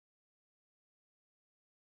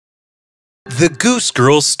The Goose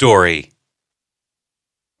Girl Story.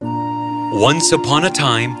 Once upon a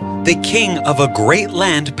time, the king of a great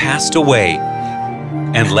land passed away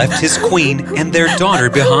and left his queen and their daughter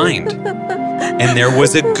behind. And there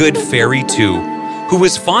was a good fairy too, who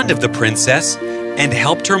was fond of the princess and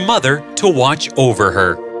helped her mother to watch over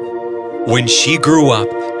her. When she grew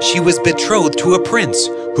up, she was betrothed to a prince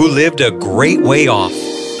who lived a great way off.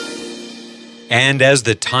 And as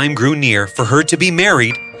the time grew near for her to be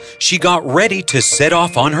married, she got ready to set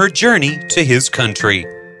off on her journey to his country.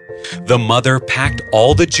 The mother packed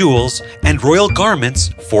all the jewels and royal garments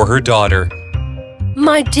for her daughter.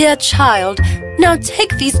 My dear child, now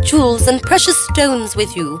take these jewels and precious stones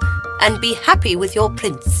with you and be happy with your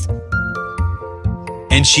prince.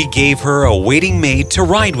 And she gave her a waiting maid to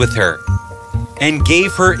ride with her and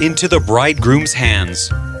gave her into the bridegroom's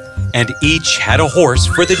hands. And each had a horse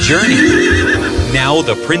for the journey. Now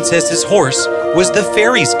the princess's horse was the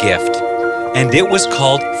fairy's gift, and it was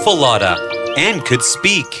called Falada and could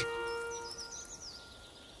speak.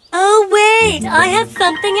 Oh, wait, I have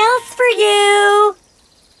something else for you.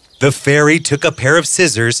 The fairy took a pair of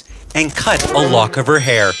scissors and cut a lock of her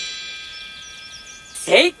hair.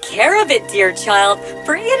 Take care of it, dear child,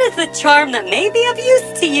 for it is a charm that may be of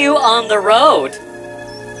use to you on the road.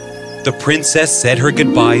 The princess said her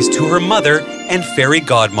goodbyes to her mother and fairy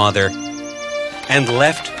godmother and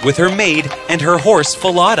left with her maid and her horse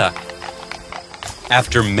Falada.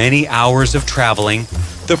 After many hours of traveling,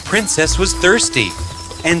 the princess was thirsty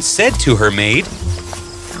and said to her maid,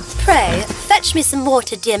 Pray, fetch me some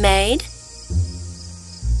water, dear maid.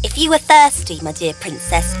 If you are thirsty, my dear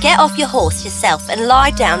princess, get off your horse yourself and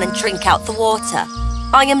lie down and drink out the water.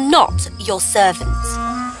 I am not your servant.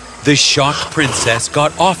 The shocked princess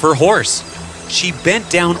got off her horse. She bent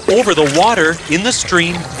down over the water in the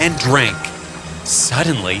stream and drank.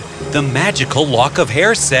 Suddenly, the magical lock of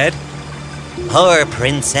hair said, Poor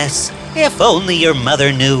princess, if only your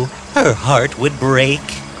mother knew, her heart would break.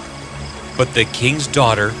 But the king's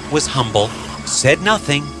daughter was humble, said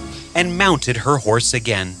nothing, and mounted her horse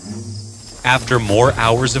again. After more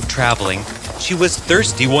hours of traveling, she was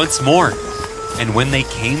thirsty once more, and when they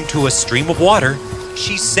came to a stream of water,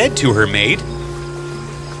 she said to her maid,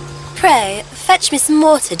 Pray, fetch me some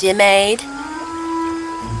water, dear maid.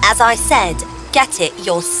 As I said, get it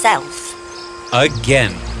yourself.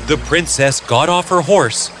 Again, the princess got off her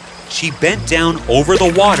horse. She bent down over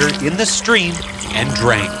the water in the stream and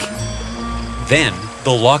drank. Then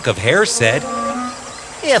the lock of hair said,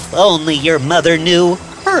 If only your mother knew,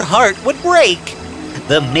 her heart would break.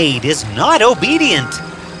 The maid is not obedient.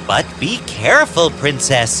 But be careful,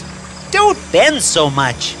 princess. Don't bend so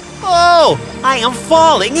much. Oh, I am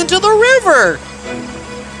falling into the river.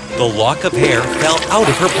 The lock of hair fell out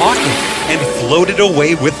of her pocket and floated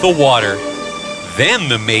away with the water. Then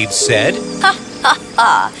the maid said, Ha, ha,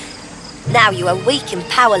 ha. Now you are weak and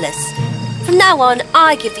powerless. From now on,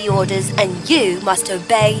 I give the orders and you must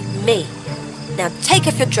obey me. Now take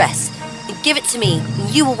off your dress and give it to me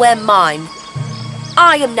and you will wear mine.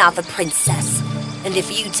 I am now the princess, and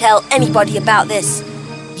if you tell anybody about this,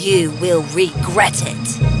 you will regret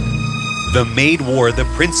it. The maid wore the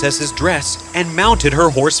princess's dress and mounted her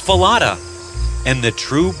horse Falada, and the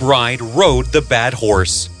true bride rode the bad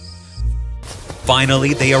horse.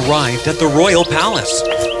 Finally, they arrived at the royal palace.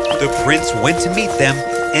 The prince went to meet them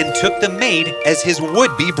and took the maid as his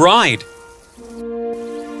would-be bride.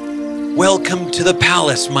 Welcome to the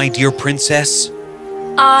palace, my dear princess.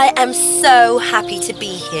 I am so happy to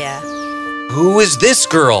be here. Who is this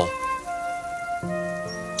girl?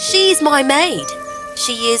 She's my maid.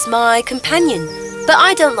 She is my companion, but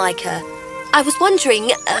I don't like her. I was wondering,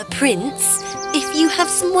 Prince, if you have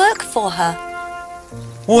some work for her.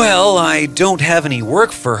 Well, I don't have any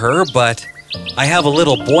work for her, but I have a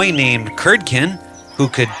little boy named Curdkin who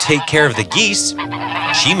could take care of the geese.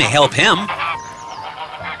 She may help him.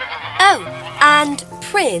 Oh, and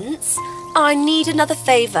Prince, I need another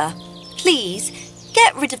favor. Please,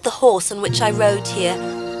 get rid of the horse on which I rode here.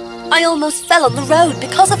 I almost fell on the road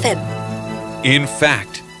because of him. In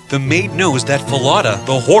fact, the maid knows that Falada,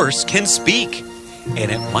 the horse, can speak,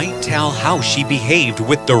 and it might tell how she behaved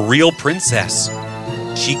with the real princess.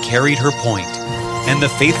 She carried her point, and the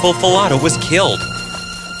faithful Falada was killed.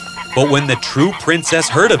 But when the true princess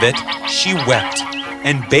heard of it, she wept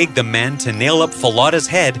and begged the man to nail up Falada's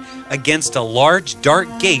head against a large dark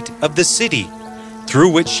gate of the city,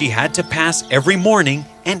 through which she had to pass every morning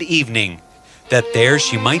and evening, that there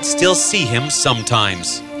she might still see him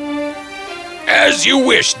sometimes. As you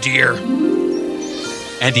wish, dear.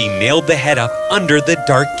 And he nailed the head up under the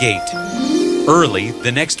dark gate. Early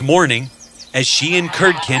the next morning, as she and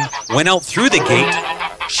Curdkin went out through the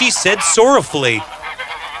gate, she said sorrowfully,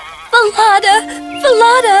 Falada,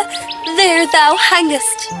 Falada, there thou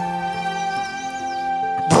hangest.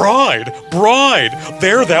 Bride, bride,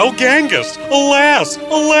 there thou gangest. Alas,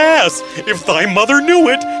 alas, if thy mother knew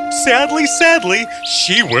it, sadly, sadly,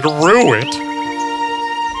 she would rue it.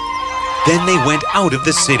 Then they went out of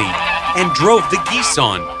the city and drove the geese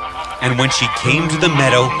on. And when she came to the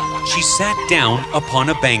meadow, she sat down upon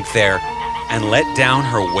a bank there and let down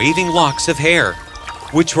her waving locks of hair,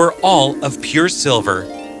 which were all of pure silver.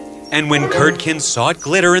 And when Curdken saw it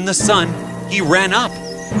glitter in the sun, he ran up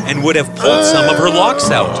and would have pulled some of her locks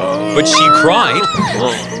out. But she cried,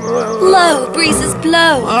 Blow, breezes,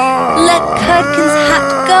 blow, let Curdken's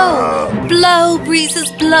hat go. Blow,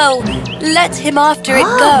 breezes, blow, let him after it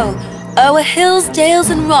go. O'er hills, dales,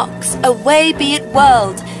 and rocks, away be it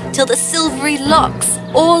whirled, till the silvery locks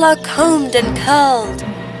all are combed and curled.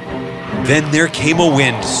 Then there came a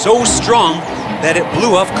wind so strong that it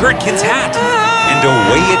blew off Curdken's hat, and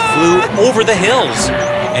away it flew over the hills,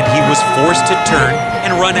 and he was forced to turn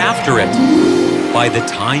and run after it. By the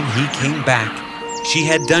time he came back, she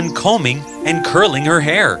had done combing and curling her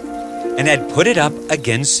hair, and had put it up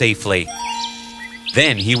again safely.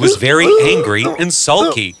 Then he was very angry and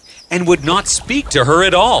sulky, and would not speak to her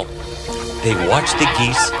at all. They watched the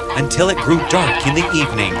geese until it grew dark in the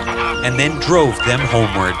evening, and then drove them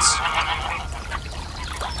homewards.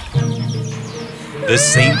 The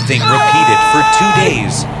same thing repeated for 2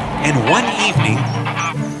 days, and one evening,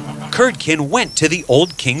 Curdken went to the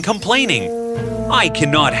old king complaining, I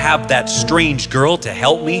cannot have that strange girl to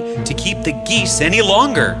help me to keep the geese any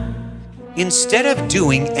longer. Instead of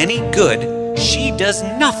doing any good, she does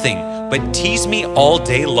nothing but tease me all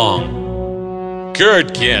day long.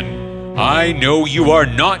 Curdken, I know you are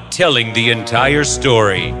not telling the entire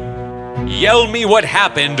story. Yell me what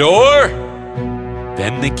happened, or...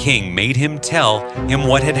 Then the king made him tell him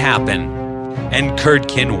what had happened, and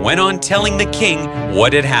Curdken went on telling the king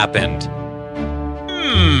what had happened.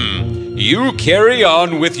 You carry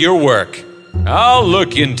on with your work. I'll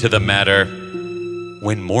look into the matter.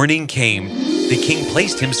 When morning came, the king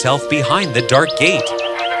placed himself behind the dark gate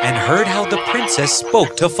and heard how the princess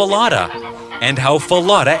spoke to Falada, and how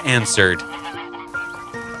Falada answered.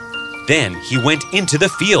 Then he went into the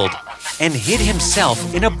field and hid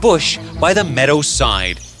himself in a bush by the meadow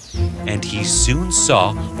side. And he soon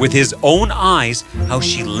saw with his own eyes how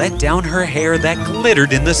she let down her hair that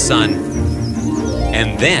glittered in the sun.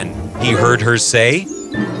 And then he heard her say,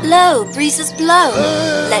 Blow, breezes, blow,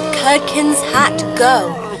 let Curdken's hat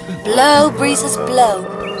go. Blow, breezes, blow,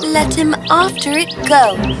 let him after it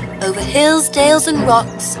go. Over hills, dales, and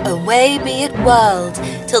rocks, away be it whirled,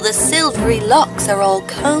 till the silvery locks are all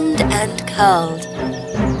combed and curled.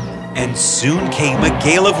 And soon came a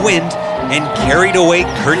gale of wind and carried away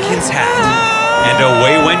Curdken's hat, and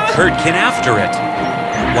away went Curdken after it,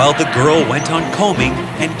 while the girl went on combing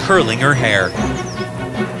and curling her hair.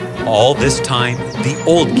 All this time the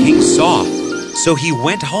old king saw, so he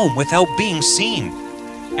went home without being seen.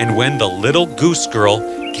 And when the little goose girl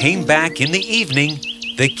came back in the evening,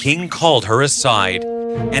 the king called her aside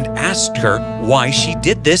and asked her why she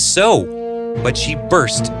did this so, but she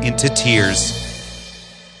burst into tears.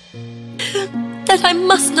 That I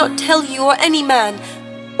must not tell you or any man,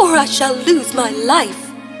 or I shall lose my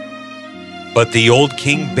life. But the old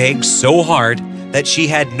king begged so hard that she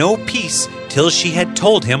had no peace till she had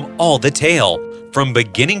told him all the tale, from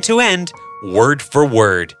beginning to end, word for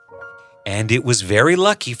word. And it was very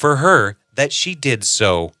lucky for her that she did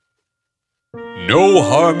so. No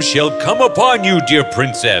harm shall come upon you, dear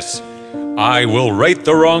princess. I will right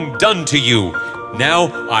the wrong done to you.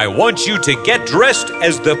 Now I want you to get dressed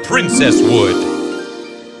as the princess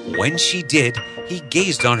would. When she did, he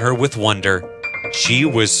gazed on her with wonder. She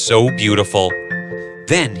was so beautiful.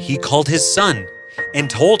 Then he called his son and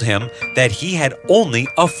told him that he had only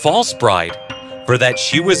a false bride, for that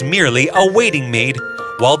she was merely a waiting maid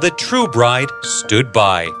while the true bride stood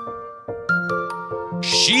by.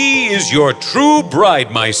 She is your true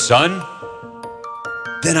bride, my son.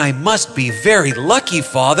 Then I must be very lucky,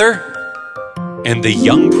 father. And the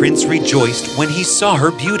young prince rejoiced when he saw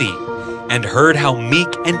her beauty and heard how meek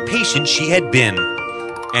and patient she had been.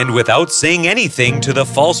 And without saying anything to the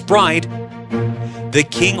false bride, the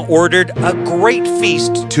king ordered a great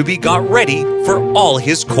feast to be got ready for all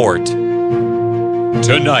his court.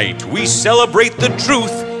 Tonight we celebrate the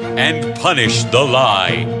truth and punish the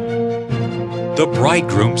lie. The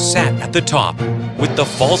bridegroom sat at the top with the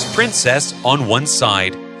false princess on one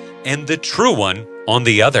side and the true one on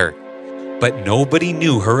the other. But nobody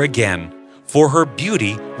knew her again, for her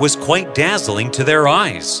beauty was quite dazzling to their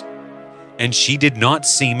eyes. and she did not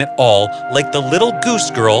seem at all like the little goose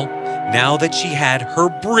girl now that she had her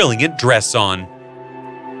brilliant dress on.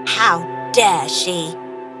 How dare she?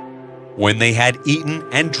 When they had eaten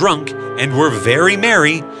and drunk and were very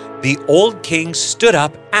merry, the old king stood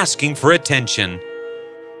up asking for attention.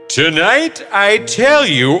 Tonight I tell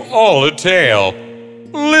you all a tale.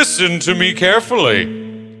 Listen to me carefully.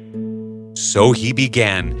 So he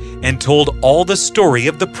began and told all the story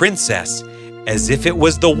of the princess, as if it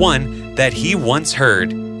was the one that he once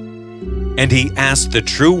heard. And he asked the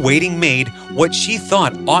true waiting maid what she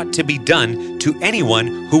thought ought to be done to anyone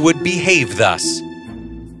who would behave thus.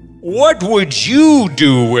 What would you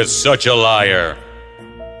do with such a liar?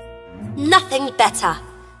 Nothing better.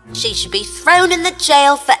 She should be thrown in the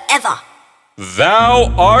jail forever.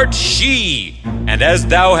 Thou art she, and as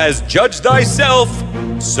thou hast judged thyself,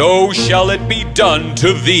 so shall it be done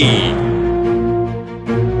to thee.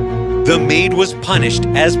 The maid was punished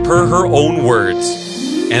as per her own words,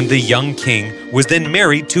 and the young king was then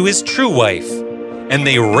married to his true wife, and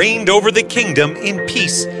they reigned over the kingdom in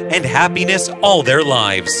peace and happiness all their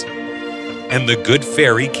lives. And the good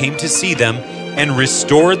fairy came to see them and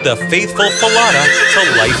restored the faithful Falada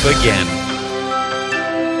to life again.